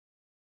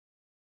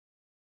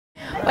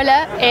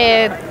Hola,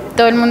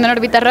 todo el mundo en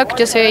Órbita Rock,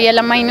 yo soy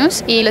Ela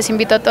Minus y los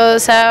invito a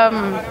todos a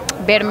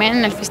verme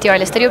en el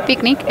festival Estéreo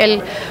Picnic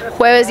el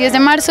jueves 10 de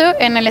marzo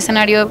en el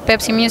escenario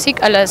Pepsi Music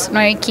a las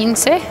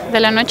 9:15 de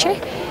la noche.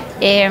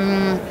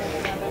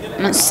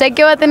 No sé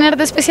qué va a tener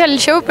de especial el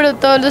show, pero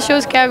todos los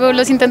shows que hago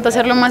los intento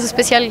hacer lo más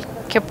especial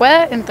que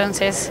pueda,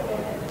 entonces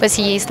pues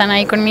si están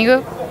ahí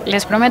conmigo,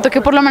 les prometo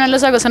que por lo menos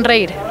los hago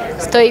sonreír.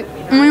 Estoy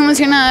muy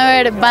emocionada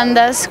de ver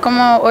bandas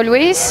como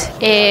Always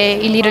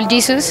y Little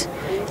Jesus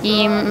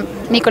y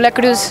Nicola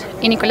Cruz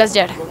y Nicolás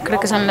Yar.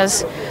 Creo que son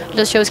los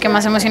shows que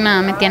más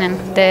emocionada me tienen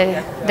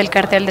del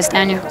cartel de este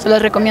año. Se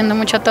los recomiendo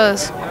mucho a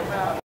todos.